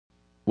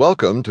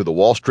Welcome to the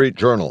Wall Street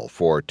Journal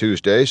for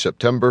Tuesday,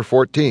 September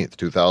 14th,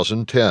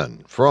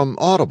 2010, from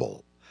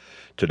Audible.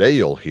 Today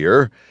you'll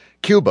hear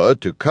Cuba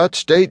to cut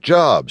state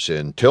jobs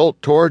in tilt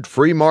toward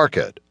free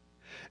market,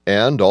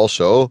 and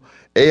also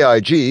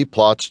AIG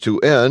plots to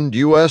end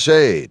U.S.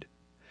 aid.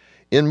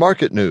 In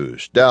market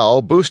news,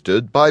 Dow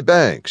boosted by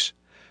banks.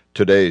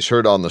 Today's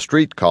Heard on the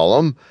Street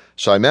column,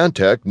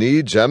 Symantec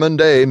needs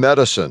M&A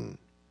medicine.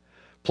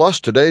 Plus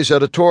today's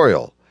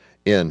editorial,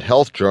 in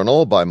Health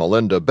Journal by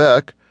Melinda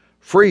Beck,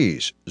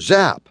 Freeze,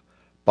 Zap,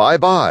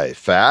 Bye-Bye,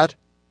 Fat.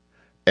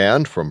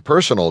 And from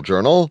Personal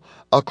Journal,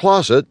 a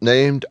closet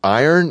named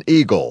Iron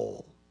Eagle.